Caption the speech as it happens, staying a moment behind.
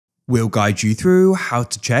We'll guide you through how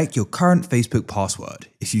to check your current Facebook password.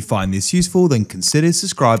 If you find this useful, then consider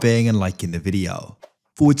subscribing and liking the video.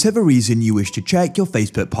 For whatever reason you wish to check your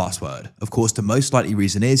Facebook password. Of course, the most likely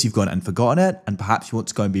reason is you've gone and forgotten it, and perhaps you want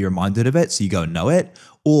to go and be reminded of it so you go and know it,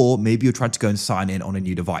 or maybe you're trying to go and sign in on a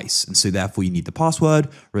new device, and so therefore you need the password,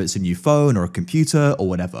 or it's a new phone or a computer or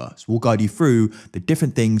whatever. So we'll guide you through the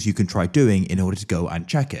different things you can try doing in order to go and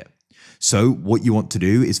check it. So what you want to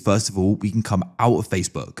do is, first of all, we can come out of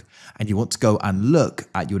Facebook and you want to go and look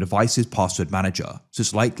at your device's password manager. So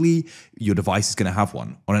it's likely your device is going to have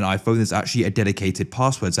one. On an iPhone, there's actually a dedicated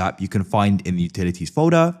passwords app you can find in the utilities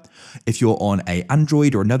folder. If you're on an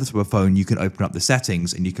Android or another type of phone, you can open up the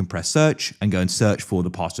settings and you can press search and go and search for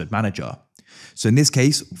the password manager. So in this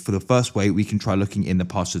case, for the first way, we can try looking in the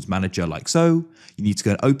passwords manager like so. You need to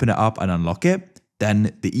go and open it up and unlock it.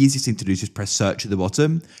 Then the easiest thing to do is just press search at the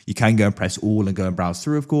bottom. You can go and press all and go and browse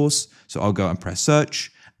through, of course. So I'll go and press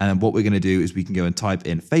search. And then what we're going to do is we can go and type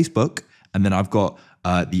in Facebook. And then I've got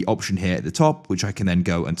the option here at the top, which I can then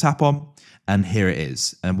go and tap on. And here it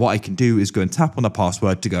is. And what I can do is go and tap on the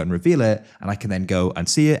password to go and reveal it. And I can then go and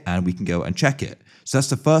see it and we can go and check it. So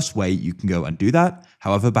that's the first way you can go and do that.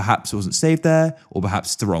 However, perhaps it wasn't saved there, or perhaps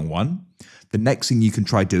it's the wrong one. The next thing you can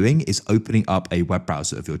try doing is opening up a web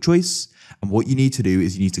browser of your choice. And what you need to do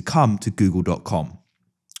is you need to come to google.com.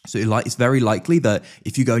 So it's very likely that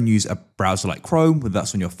if you go and use a browser like Chrome, whether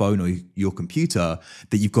that's on your phone or your computer,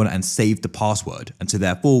 that you've gone and saved the password. And so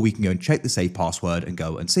therefore we can go and check the save password and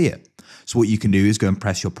go and see it. So what you can do is go and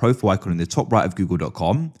press your profile icon in the top right of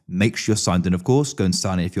google.com. Make sure you're signed in, of course. Go and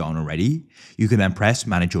sign in if you aren't already. You can then press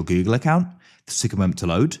manage your Google account. This will take a moment to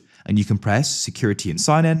load. And you can press security and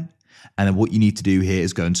sign in. And then what you need to do here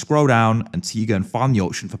is go and scroll down until you go and find the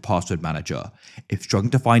option for password manager. If you're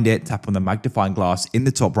struggling to find it, tap on the magnifying glass in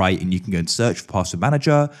the top right and you can go and search for password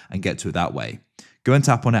manager and get to it that way. Go and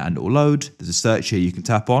tap on it and it will load. There's a search here you can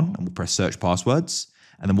tap on and we'll press search passwords.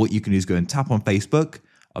 And then what you can do is go and tap on Facebook.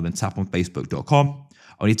 I'll then tap on facebook.com.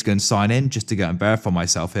 I'll need to go and sign in just to go and verify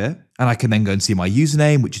myself here. And I can then go and see my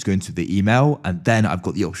username, which is going to the email. And then I've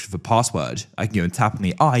got the option for password. I can go and tap on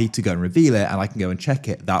the I to go and reveal it, and I can go and check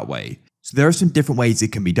it that way. So there are some different ways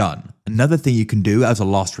it can be done. Another thing you can do as a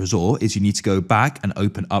last resort is you need to go back and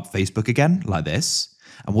open up Facebook again like this.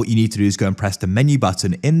 And what you need to do is go and press the menu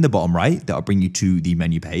button in the bottom right. That'll bring you to the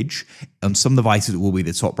menu page. On some devices, it will be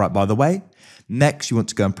the top right, by the way. Next, you want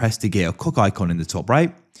to go and press the gear clock icon in the top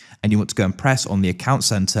right. And you want to go and press on the account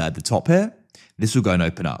center at the top here. This will go and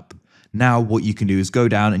open up. Now, what you can do is go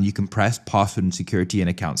down and you can press password and security and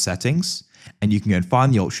account settings. And you can go and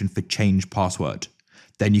find the option for change password.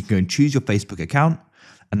 Then you can go and choose your Facebook account.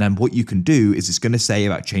 And then what you can do is it's going to say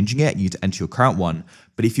about changing it. You need to enter your current one.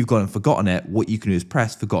 But if you've gone and forgotten it, what you can do is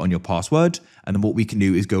press forgotten your password. And then what we can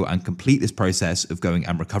do is go and complete this process of going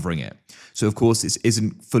and recovering it. So of course, this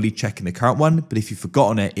isn't fully checking the current one, but if you've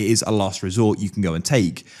forgotten it, it is a last resort you can go and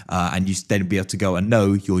take. And you then be able to go and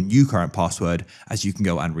know your new current password as you can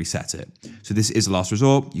go and reset it. So this is a last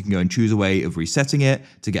resort. You can go and choose a way of resetting it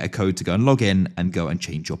to get a code to go and log in and go and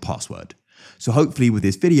change your password. So hopefully with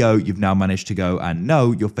this video, you've now managed to go and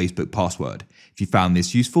know your Facebook password. If you found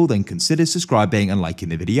this useful, then consider subscribing and liking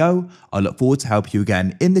the video. I look forward to help you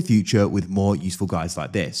again in the future with more useful guides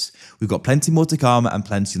like this. We've got plenty more to come and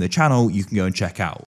plenty on the channel you can go and check out.